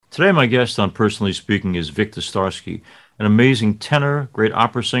Today, my guest on Personally Speaking is Victor Starsky, an amazing tenor, great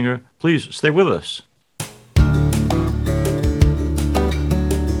opera singer. Please stay with us.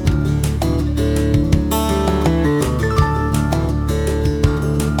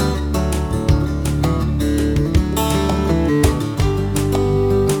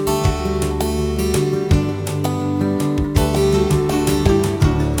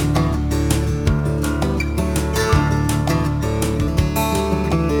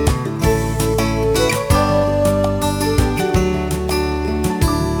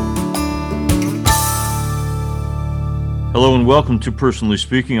 Hello and welcome to Personally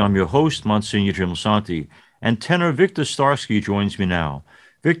Speaking. I'm your host, Monsignor Jim Santi, and tenor Victor Starsky joins me now.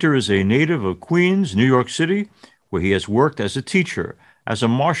 Victor is a native of Queens, New York City, where he has worked as a teacher, as a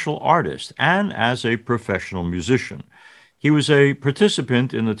martial artist, and as a professional musician. He was a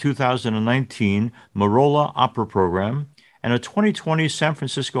participant in the 2019 Marola Opera Program and a 2020 San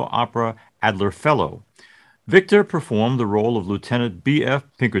Francisco Opera Adler Fellow. Victor performed the role of Lieutenant B.F.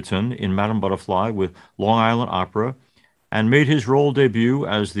 Pinkerton in Madame Butterfly with Long Island Opera and made his role debut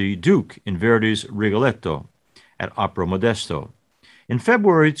as the Duke in Verdi's Rigoletto at Opera Modesto. In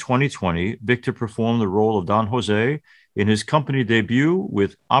February 2020, Victor performed the role of Don Jose in his company debut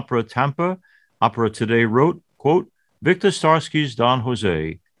with Opera Tampa. Opera Today wrote, quote, "Victor Starsky's Don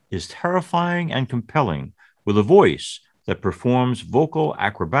Jose is terrifying and compelling with a voice that performs vocal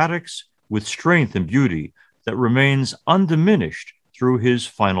acrobatics with strength and beauty that remains undiminished through his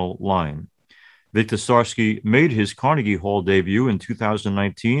final line." Victor Starsky made his Carnegie Hall debut in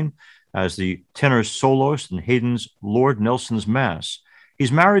 2019 as the tenor soloist in Haydn's Lord Nelson's Mass.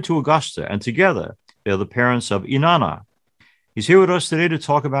 He's married to Augusta, and together they're the parents of Inanna. He's here with us today to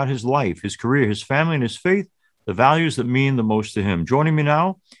talk about his life, his career, his family, and his faith, the values that mean the most to him. Joining me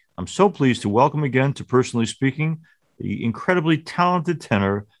now, I'm so pleased to welcome again to Personally Speaking the incredibly talented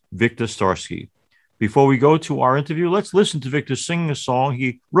tenor, Victor Starsky. Before we go to our interview, let's listen to Victor singing a song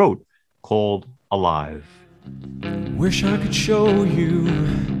he wrote called Alive. Wish I could show you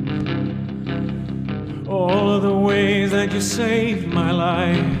all of the ways that you saved my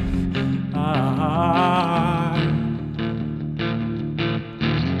life.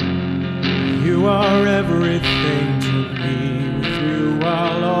 You are everything to me. With you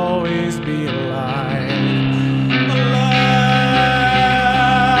I'll always be alive.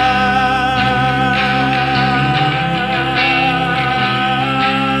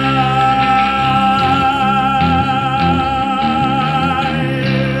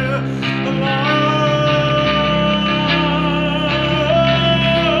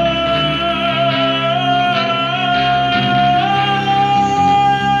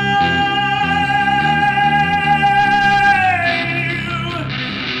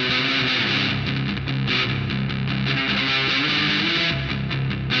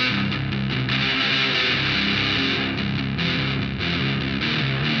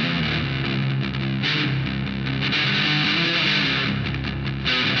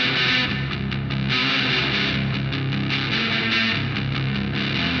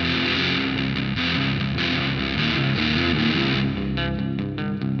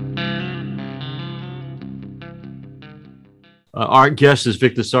 Our guest is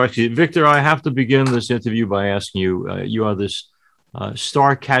Victor Starsky. Victor, I have to begin this interview by asking you, you are this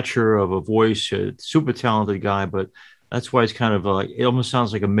star catcher of a voice, a super talented guy, but that's why it's kind of it almost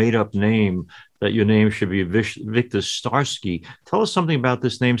sounds like a made up name, that your name should be Victor Starsky. Tell us something about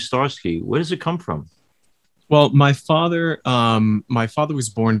this name Starsky. Where does it come from? Well, my father was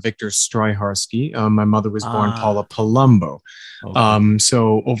born Victor Stryharsky. My mother was born Paula Palumbo. Okay.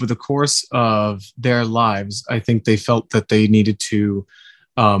 So over the course of their lives, I think they felt that they needed to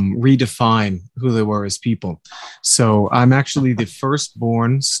redefine who they were as people. So I'm actually the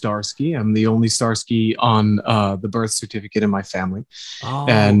firstborn Starsky. I'm the only Starsky on the birth certificate in my family. Oh.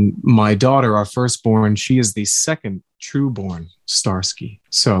 And my daughter, our firstborn, she is the second trueborn Starsky.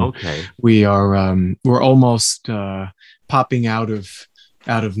 So Okay. we're almost popping out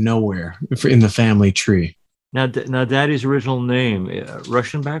of nowhere in the family tree. Now, Daddy's original name,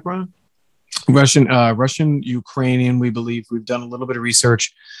 Russian background? Russian, Ukrainian. We believe we've done a little bit of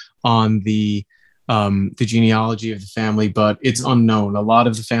research on the genealogy of the family, but it's unknown. A lot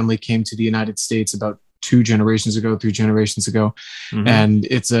of the family came to the United States about 3 generations ago, Mm-hmm. and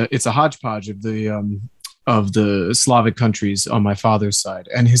it's a hodgepodge of the Slavic countries on my father's side,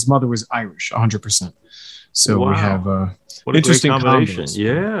 and his mother was Irish, 100%. So Wow. we have What a interesting great combination. combos.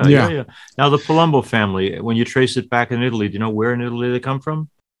 Yeah. Now, the Palumbo family, when you trace it back in Italy, do you know where in Italy they come from?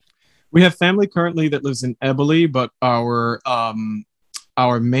 We have family currently that lives in Eboli, but our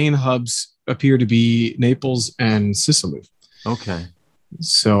main hubs appear to be Naples and Sicily. Okay.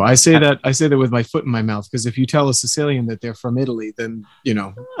 So I say that with my foot in my mouth, because if you tell a Sicilian that they're from Italy, then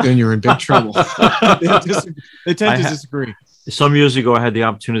you're in big trouble. They tend to disagree. Some years ago, I had the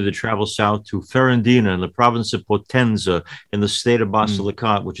opportunity to travel south to Ferrandina in the province of Potenza in the state of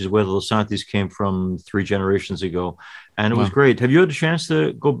Basilicata, which is where the Losantis came from 3 generations ago. And it was great. Have you had a chance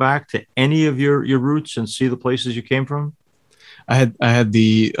to go back to any of your roots and see the places you came from? I had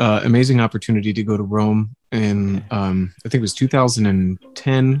the amazing opportunity to go to Rome in I think it was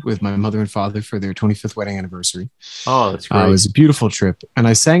 2010 with my mother and father for their 25th wedding anniversary. Oh, that's great. It was a beautiful trip, and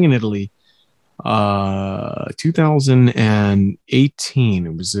I sang in Italy 2018.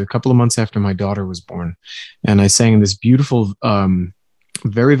 It was a couple of months after my daughter was born, and I sang in this beautiful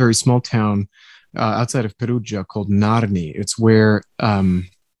very, very small town outside of Perugia called Narni. It's where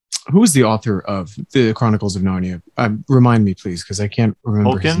who is the author of the Chronicles of Narnia? Remind me, please, because I can't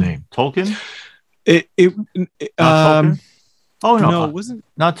remember his name. Tolkien? Tolkien? Oh, no, it wasn't.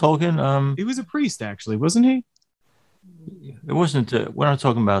 Not Tolkien. He was a priest, actually, wasn't he? It wasn't. We're not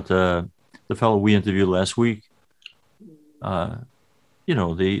talking about the fellow we interviewed last week. The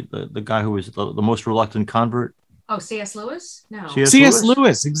guy who was the most reluctant convert. Oh, C.S. Lewis? No. C.S.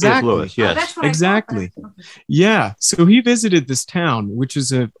 Lewis, exactly. C.S. Lewis, yes. Oh, that's what exactly. I thought. Okay. Yeah. So he visited this town, which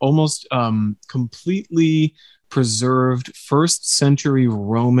is a almost completely preserved first century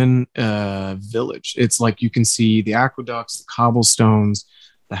Roman village. It's like you can see the aqueducts, the cobblestones,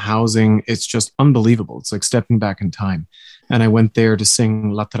 the housing. It's just unbelievable. It's like stepping back in time. And I went there to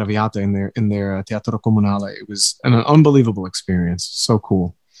sing La Traviata in their Teatro Comunale. It was an unbelievable experience. So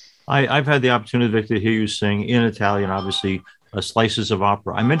cool. I've had the opportunity, Victor, to hear you sing in Italian, obviously, slices of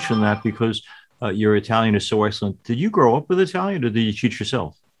opera. I mentioned that because your Italian is so excellent. Did you grow up with Italian, or did you teach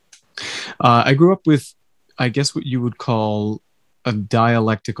yourself? I grew up with, I guess, what you would call a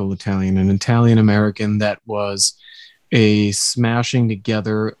dialectical Italian, an Italian American that was a smashing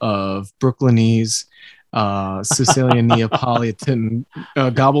together of Brooklynese, Sicilian Neapolitan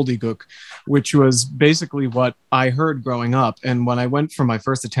gobbledygook, which was basically what I heard growing up. And when I went for my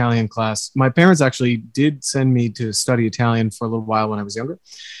first Italian class, my parents actually did send me to study Italian for a little while when I was younger.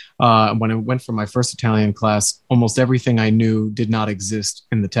 When I went for my first Italian class, almost everything I knew did not exist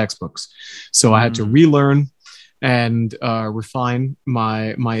in the textbooks. So I had to relearn and refine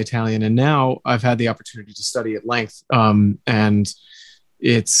my Italian. And now I've had the opportunity to study at length. And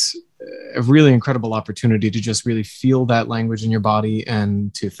it's a really incredible opportunity to just really feel that language in your body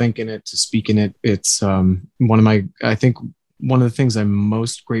and to think in it, to speak in it. It's one of the things I'm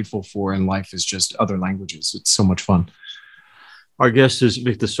most grateful for in life is just other languages. It's so much fun. Our guest is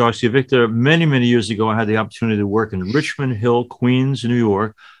Victor Starsky. Victor, many, many years ago, I had the opportunity to work in Richmond Hill, Queens, New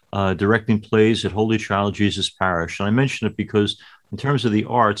York, directing plays at Holy Child Jesus Parish. And I mention it because in terms of the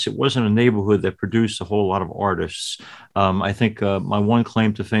arts, it wasn't a neighborhood that produced a whole lot of artists. I think my one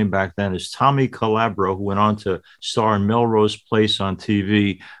claim to fame back then is Tommy Calabro, who went on to star in Melrose Place on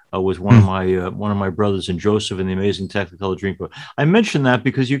TV, was one of my brothers, and Joseph in the Amazing Technicolor Dreamcoat. I mention that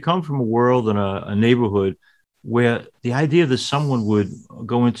because you come from a world and a neighborhood where the idea that someone would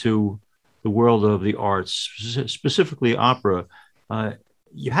go into the world of the arts, specifically opera,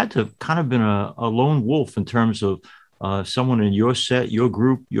 you had to kind of been a lone wolf in terms of someone in your set, your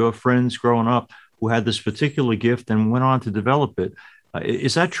group, your friends growing up who had this particular gift and went on to develop it.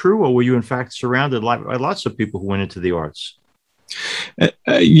 Is that true, or were you in fact surrounded by lots of people who went into the arts?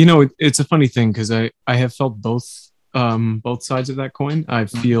 It's a funny thing because I have felt both sides of that coin. I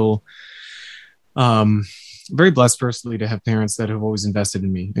feel very blessed personally to have parents that have always invested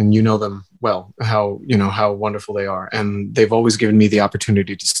in me, and them well, how wonderful they are. And they've always given me the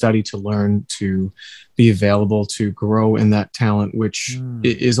opportunity to study, to learn, to be available, to grow in that talent, which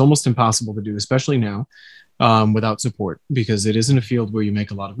is almost impossible to do, especially now, without support, because it isn't a field where you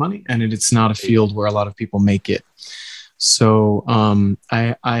make a lot of money, and it's not a field where a lot of people make it. So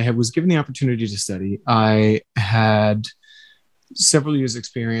I was given the opportunity to study. I had several years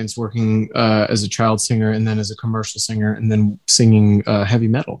experience working as a child singer, and then as a commercial singer, and then singing heavy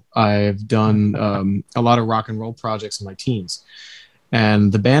metal. I've done a lot of rock and roll projects in my teens,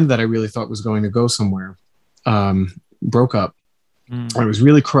 and the band that I really thought was going to go somewhere broke up. I was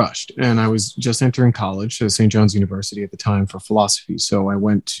really crushed, and I was just entering college at St. John's University at the time for philosophy. So I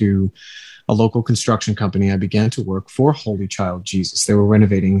went to a local construction company. I began to work for Holy Child Jesus. They were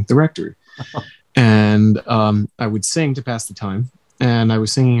renovating the rectory. And I would sing to pass the time. And I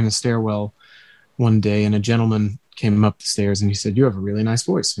was singing in a stairwell one day, and a gentleman came up the stairs and he said, "You have a really nice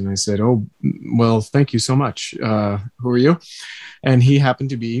voice." And I said, "Oh, well, thank you so much. Who are you?" And he happened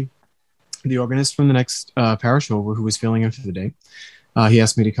to be the organist from the next parish over who was filling in for the day. He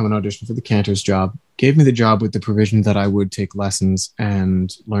asked me to come and audition for the cantor's job, gave me the job with the provision that I would take lessons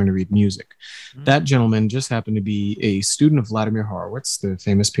and learn to read music. That gentleman just happened to be a student of Vladimir Horowitz, the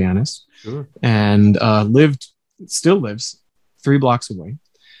famous pianist, and still lives 3 blocks away,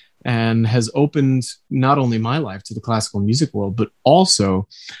 and has opened not only my life to the classical music world, but also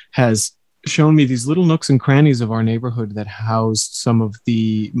has shown me these little nooks and crannies of our neighborhood that housed some of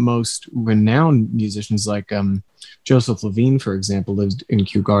the most renowned musicians, like Joseph Levine, for example, lived in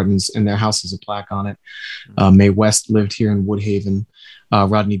Kew Gardens, and their house has a plaque on it. Mae West lived here in Woodhaven.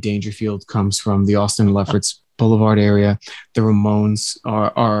 Rodney Dangerfield comes from the Austin Lefferts Boulevard area. The Ramones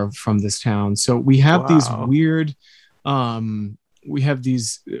are from this town. So we have these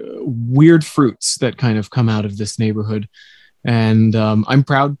weird fruits that kind of come out of this neighborhood. And I'm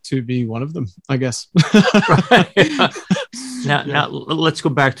proud to be one of them, I guess. Now, let's go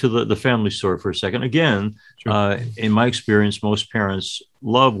back to the family story for a second. Again, in my experience, most parents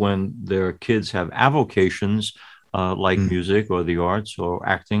love when their kids have avocations like music or the arts or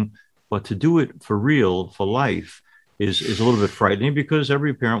acting, but to do it for real, for life, is a little bit frightening, because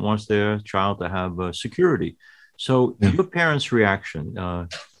every parent wants their child to have security. So your parents' reaction,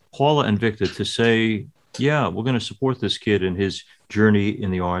 Paula and Victor, to say, yeah, we're going to support this kid in his journey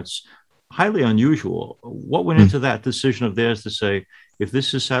in the arts, highly unusual. What went into that decision of theirs to say, if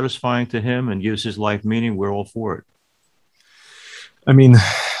this is satisfying to him and gives his life meaning, we're all for it? I mean,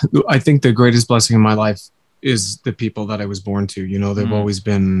 I think the greatest blessing in my life is the people that I was born to. You know, they've always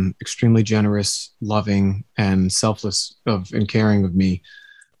been extremely generous, loving, and selfless and caring of me.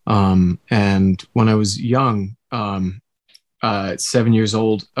 And when I was young, at 7 years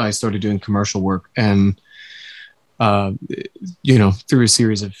old, I started doing commercial work, and through a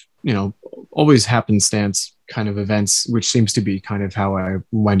series of always happenstance kind of events, which seems to be kind of how I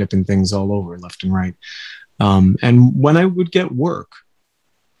wind up in things all over, left and right. And when I would get work,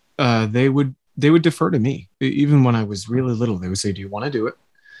 they would defer to me. Even when I was really little, they would say, "Do you want to do it?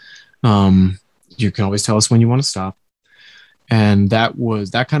 You can always tell us when you want to stop." And that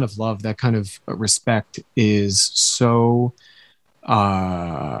kind of love, that kind of respect is so,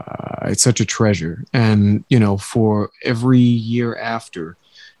 it's such a treasure. And, for every year after,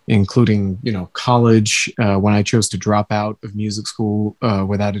 including, college, when I chose to drop out of music school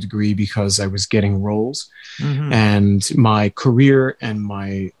without a degree because I was getting roles, and my career and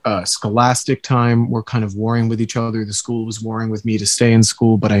my scholastic time were kind of warring with each other. The school was warring with me to stay in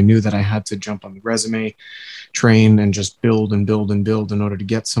school, but I knew that I had to jump on the resume train and just build and build and build in order to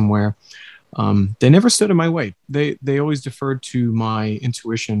get somewhere. They never stood in my way. They always deferred to my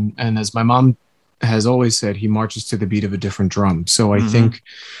intuition. And as my mom has always said, he marches to the beat of a different drum. So I think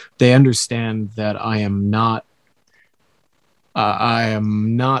they understand that I am not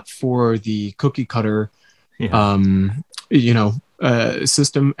for the cookie cutter,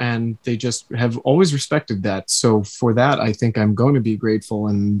 system, and they just have always respected that. So for that, I think I'm going to be grateful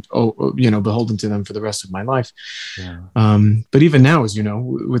and beholden to them for the rest of my life. But even now, as you know,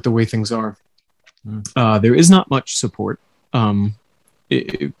 with the way things are, there is not much support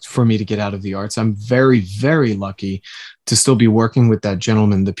for me to get out of the arts. I'm very, very lucky to still be working with that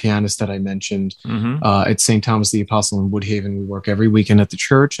gentleman, the pianist that I mentioned, at St. Thomas the Apostle in Woodhaven. We work every weekend at the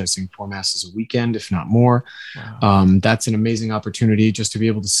church. I sing 4 masses a weekend, if not more. That's an amazing opportunity just to be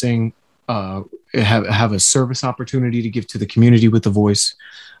able to sing, have a service opportunity to give to the community with the voice.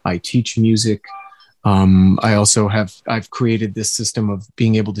 I teach music. I've created this system of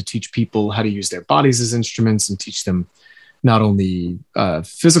being able to teach people how to use their bodies as instruments and teach them not only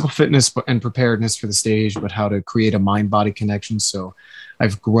physical fitness and preparedness for the stage, but how to create a mind-body connection. So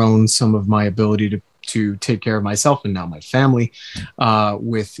I've grown some of my ability to take care of myself and now my family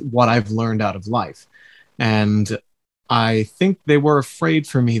with what I've learned out of life. And I think they were afraid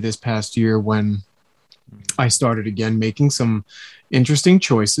for me this past year when I started again making some interesting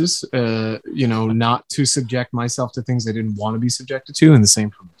choices, not to subject myself to things I didn't want to be subjected to, and the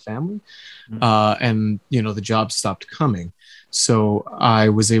same for my family. And the job stopped coming. So I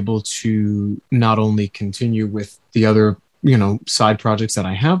was able to not only continue with the other, side projects that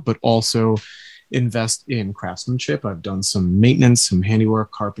I have, but also invest in craftsmanship. I've done some maintenance, some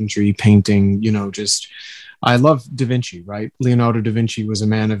handiwork, carpentry, painting, I love Da Vinci, right? Leonardo da Vinci was a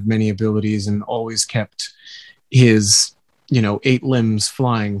man of many abilities and always kept his, 8 limbs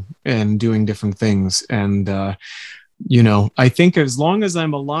flying and doing different things. And, I think as long as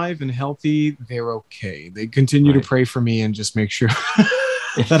I'm alive and healthy, they're okay. They continue to pray for me and just make sure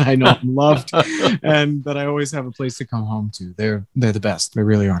that I know I'm loved and that I always have a place to come home to. They're the best. They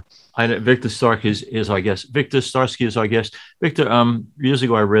really are. Victor Stark is our guest. Victor Starsky is our guest. Victor, years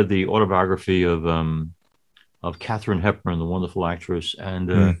ago, I read the autobiography of of Katharine Hepburn, the wonderful actress,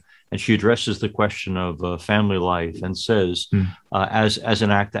 and she addresses the question of family life and says, as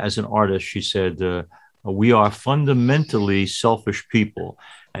an actor, as an artist, she said, we are fundamentally selfish people.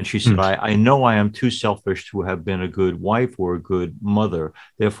 And she said, I know I am too selfish to have been a good wife or a good mother.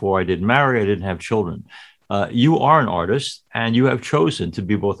 Therefore, I didn't marry, I didn't have children. You are an artist, and you have chosen to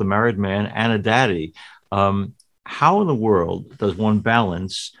be both a married man and a daddy. How in the world does one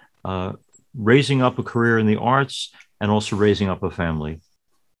balance raising up a career in the arts and also raising up a family?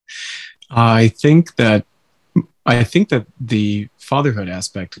 I think that the fatherhood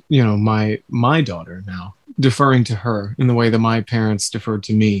aspect, my daughter now, deferring to her in the way that my parents deferred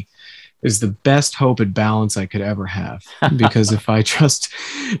to me, is the best hope and balance I could ever have. Because if I just,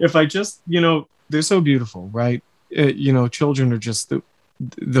 they're so beautiful, right? Children are just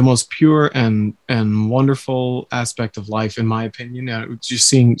the most pure and wonderful aspect of life, in my opinion. Just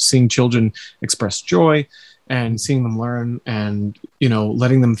seeing children express joy and seeing them learn and,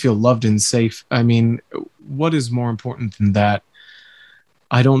 letting them feel loved and safe. I mean, what is more important than that?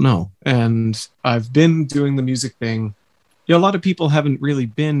 I don't know. And I've been doing the music thing. A lot of people haven't really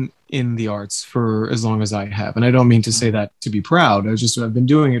been in the arts for as long as I have. And I don't mean to say that to be proud. I've been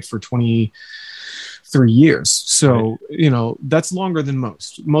doing it for 23 years. So, that's longer than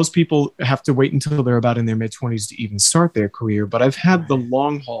most. Most people have to wait until they're about in their mid-20s to even start their career. But I've had the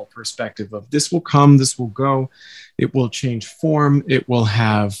long haul perspective of this will come, this will go, it will change form, it will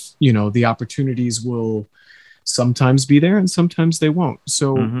have, the opportunities will sometimes be there and sometimes they won't.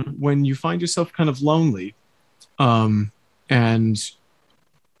 So when you find yourself kind of lonely and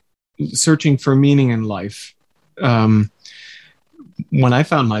searching for meaning in life, when I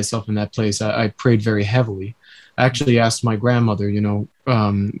found myself in that place, I prayed very heavily. I actually asked my grandmother,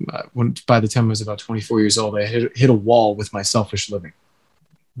 when by the time I was about 24 years old, I hit a wall with my selfish living.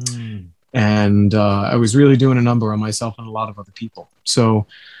 And I was really doing a number on myself and a lot of other people. So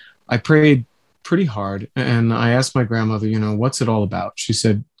I prayed pretty hard. And I asked my grandmother, what's it all about? She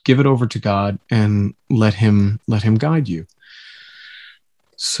said, give it over to God and let him guide you.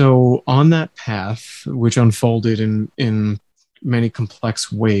 So on that path, which unfolded in many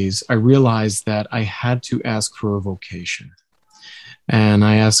complex ways, I realized that I had to ask for a vocation. And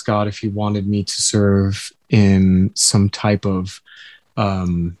I asked God if he wanted me to serve in some type of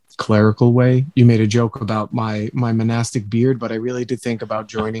clerical way. You made a joke about my monastic beard, but I really did think about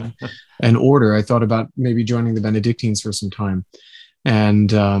joining an order. I thought about maybe joining the Benedictines for some time.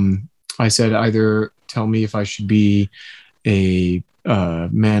 And I said, either tell me if I should be a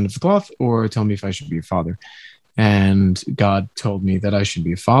man of the cloth or tell me if I should be a father. And God told me that I should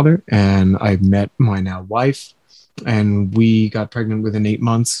be a father. And I met my now wife, and we got pregnant within 8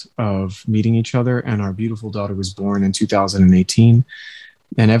 months of meeting each other. And our beautiful daughter was born in 2018.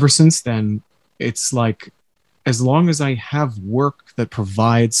 And ever since then, it's like, as long as I have work that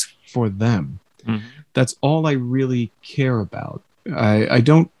provides for them, that's all I really care about. I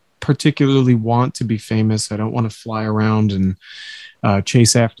don't particularly want to be famous. I don't want to fly around and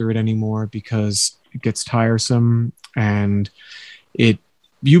chase after it anymore, because it gets tiresome and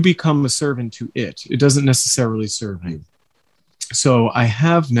you become a servant to it. It doesn't necessarily serve you. So I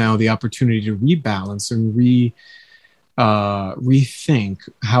have now the opportunity to rebalance and rethink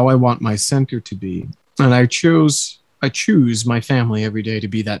how I want my center to be. And I choose my family every day to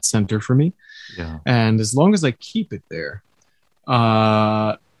be that center for me. Yeah. And as long as I keep it there,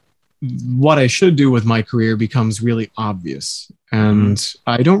 what I should do with my career becomes really obvious. And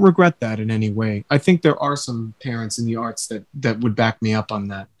I don't regret that in any way. I think there are some parents in the arts that would back me up on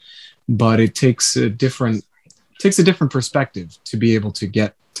that, but it takes a different perspective to be able to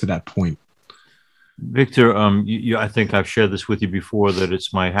get to that point. Victor, I think I've shared this with you before, that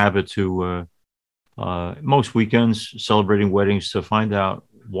it's my habit to, most weekends, celebrating weddings, to find out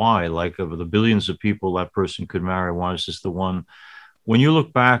why, like, of the billions of people that person could marry, why is this the one? When you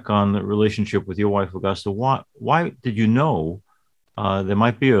look back on the relationship with your wife, Augusta, why did you know there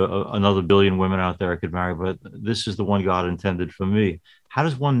might be another billion women out there I could marry, but this is the one God intended for me? How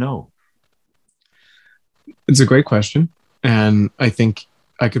does one know? It's a great question. And I think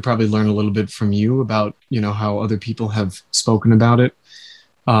I could probably learn a little bit from you about, how other people have spoken about it.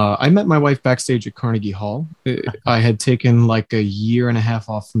 I met my wife backstage at Carnegie Hall. I had taken like a year and a half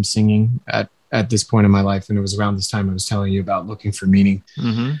off from singing at this point in my life. And it was around this time I was telling you about looking for meaning.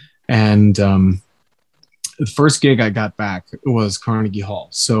 And the first gig I got back was Carnegie Hall.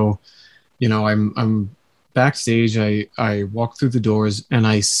 So, I'm backstage. I walk through the doors and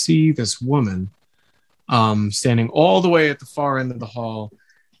I see this woman standing all the way at the far end of the hall.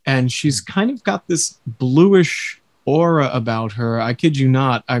 And she's kind of got this bluish aura about her. I kid you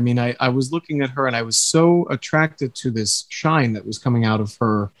not. I mean, I was looking at her and I was so attracted to this shine that was coming out of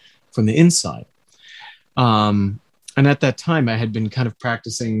her from the inside. And at that time, I had been kind of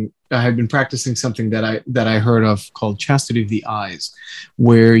practicing. I had been practicing something that I heard of called chastity of the eyes,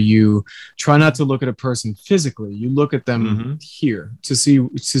 where you try not to look at a person physically. You look at them here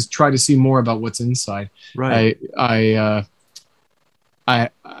to try to see more about what's inside. Right. I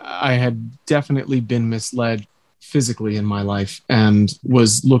had definitely been misled physically in my life and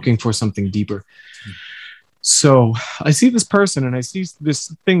was looking for something deeper. So I see this person and I see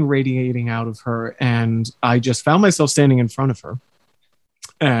this thing radiating out of her, and I just found myself standing in front of her.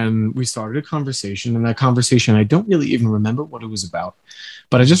 And we started a conversation, and that conversation, I don't really even remember what it was about,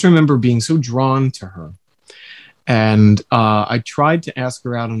 but I just remember being so drawn to her. And I tried to ask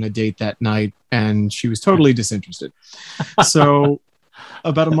her out on a date that night, and she was totally disinterested. So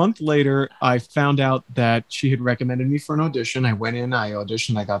about a month later, I found out that she had recommended me for an audition. I went in, I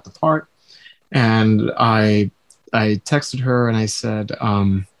auditioned, I got the part. And I texted her and I said,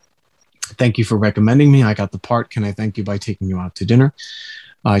 thank you for recommending me. I got the part. Can I thank you by taking you out to dinner?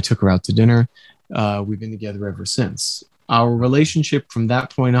 I took her out to dinner. We've been together ever since. Our relationship from that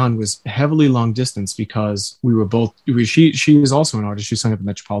point on was heavily long distance because we were both, she is also an artist. She sung at the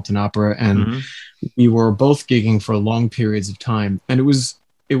Metropolitan Opera, and we were both gigging for long periods of time. And it was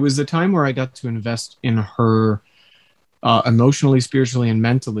a time where I got to invest in her emotionally, spiritually, and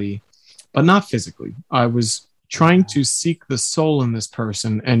mentally, but not physically. I was trying to seek the soul in this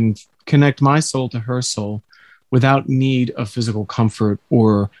person and connect my soul to her soul without need of physical comfort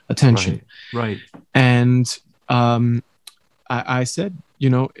or attention. Right. And I said,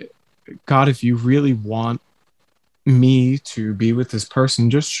 God, if you really want me to be with this person,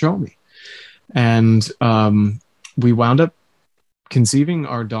 just show me. And we wound up conceiving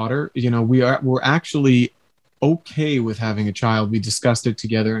our daughter. We're actually okay with having a child. We discussed it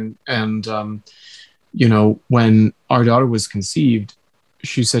together, and when our daughter was conceived,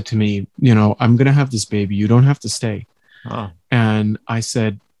 she said to me, I'm going to have this baby. You don't have to stay. Oh. And I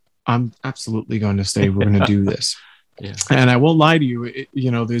said, I'm absolutely going to stay. We're going to do this. Yeah. And I won't lie to you.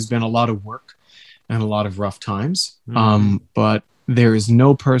 There's been a lot of work and a lot of rough times. But there is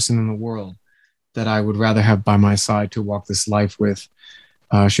no person in the world that I would rather have by my side to walk this life with.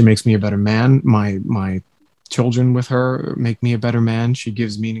 She makes me a better man. My children with her make me a better man. She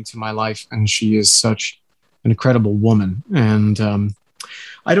gives meaning to my life, and she is such an incredible woman. And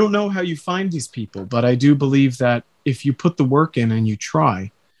I don't know how you find these people, but I do believe that if you put the work in and you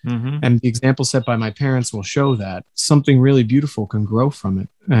try, and the example set by my parents will show that something really beautiful can grow from it.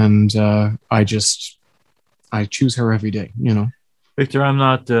 And I choose her every day, Victor, I'm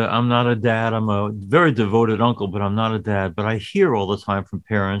not a dad. I'm a very devoted uncle, but I'm not a dad. But I hear all the time from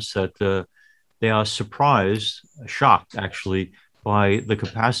parents that they are surprised, shocked actually, by the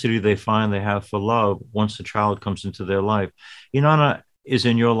capacity they find they have for love once a child comes into their life. Inanna is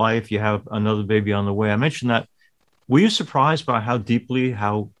in your life. You have another baby on the way. I mentioned that. Were you surprised by how deeply,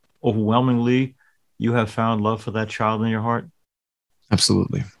 how overwhelmingly you have found love for that child in your heart?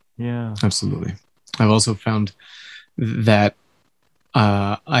 Absolutely. Yeah. Absolutely. I've also found that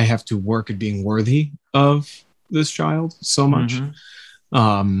I have to work at being worthy of this child so much.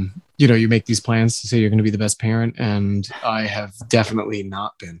 You make these plans to say you're going to be the best parent, and I have definitely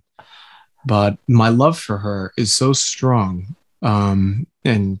not been. But my love for her is so strong. And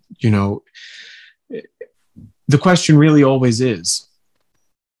the question really always is,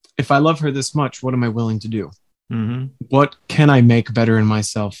 if I love her this much, what am I willing to do? What can I make better in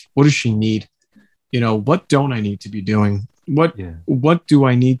myself? What does she need? What don't I need to be doing? What do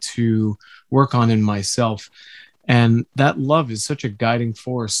I need to work on in myself? And that love is such a guiding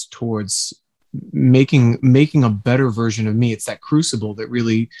force towards making a better version of me. It's that crucible that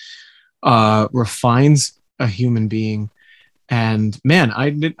really refines a human being. And man,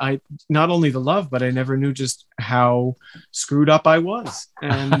 I not only the love, but I never knew just how screwed up I was.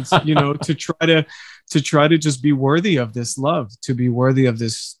 And to try to just be worthy of this love, to be worthy of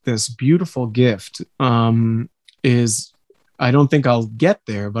this beautiful gift, is, I don't think I'll get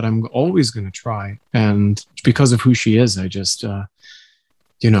there, but I'm always going to try. And because of who she is, I just I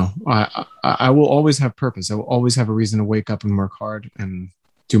will always have purpose. I will always have a reason to wake up and work hard and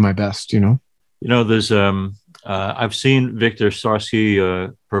do my best. There's I've seen Victor Starsky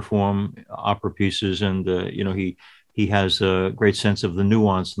perform opera pieces, and he has a great sense of the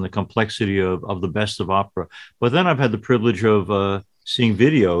nuance and the complexity of the best of opera. But then I've had the privilege of seeing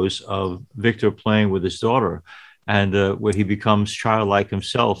videos of Victor playing with his daughter, and where he becomes childlike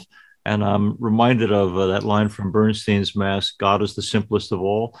himself. And I'm reminded of that line from Bernstein's Mass, "God is the simplest of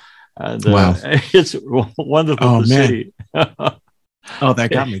all." And, Wow. It's wonderful to see. Oh,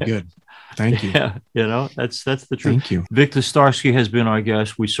 that got me good. Thank you. Yeah, that's the truth. Thank you. Victor Starsky has been our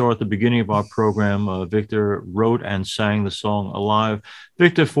guest. We saw at the beginning of our program, Victor wrote and sang the song Alive.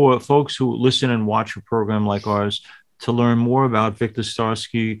 Victor, for folks who listen and watch a program like ours, to learn more about Victor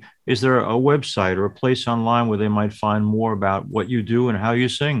Starsky, is there a website or a place online where they might find more about what you do and how you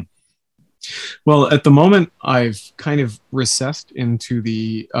sing? Well, at the moment, I've kind of recessed into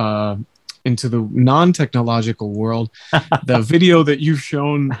the non-technological world. The video that you've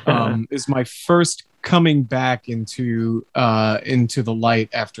shown is my first coming back into the light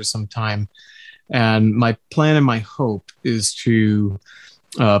after some time. And my plan and my hope is to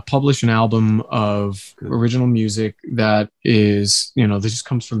publish an album of original music that is, that just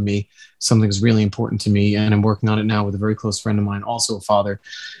comes from me. Something that's really important to me. And I'm working on it now with a very close friend of mine, also a father.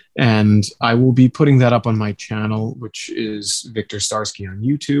 And I will be putting that up on my channel, which is Victor Starsky on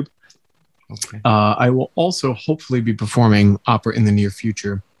YouTube. Okay. I will also hopefully be performing opera in the near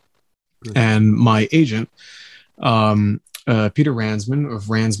future. Good. And my agent, Peter Ransman of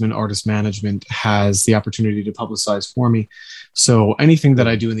Ransman Artist Management, has the opportunity to publicize for me. So anything that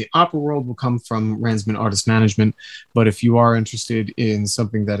I do in the opera world will come from Ransman Artist Management. But if you are interested in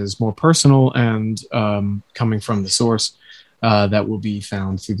something that is more personal and coming from the source, that will be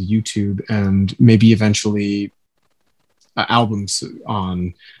found through the YouTube and maybe eventually albums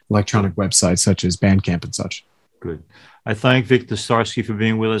on electronic websites such as Bandcamp and such. Good. I thank Victor Starsky for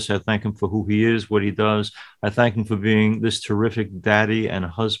being with us. I thank him for who he is, what he does. I thank him for being this terrific daddy and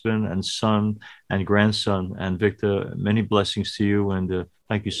husband and son and grandson. And Victor, many blessings to you. And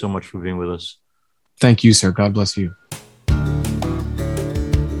thank you so much for being with us. Thank you, sir. God bless you.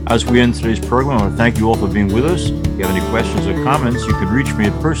 As we end today's program, I want to thank you all for being with us. If you have any questions or comments, you can reach me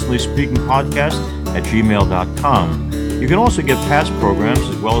at personallyspeakingpodcast@gmail.com. You can also get past programs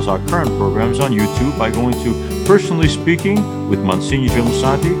as well as our current programs on YouTube by going to Personally Speaking with Monsignor Jim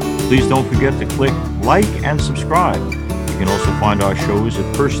Santi. Please don't forget to click like and subscribe. You can also find our shows at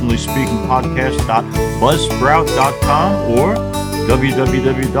personallyspeakingpodcast.buzzsprout.com or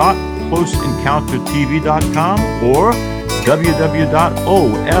www.closeencountertv.com or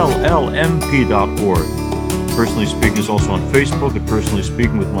www.ollmp.org. Personally Speaking is also on Facebook at Personally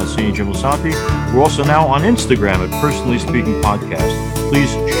Speaking with Monsignor Jim Santi. We're also now on Instagram at Personally Speaking Podcast. Please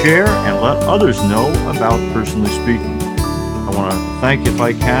share and let others know about Personally Speaking. I want to thank, if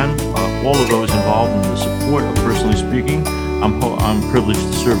I can, all of those involved in the support of Personally Speaking. I'm privileged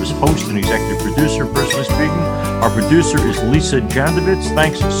to serve as host and executive producer of Personally Speaking. Our producer is Lisa Jandovitz.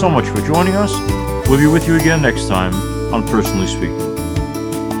 Thanks so much for joining us. We'll be with you again next time on Personally Speaking.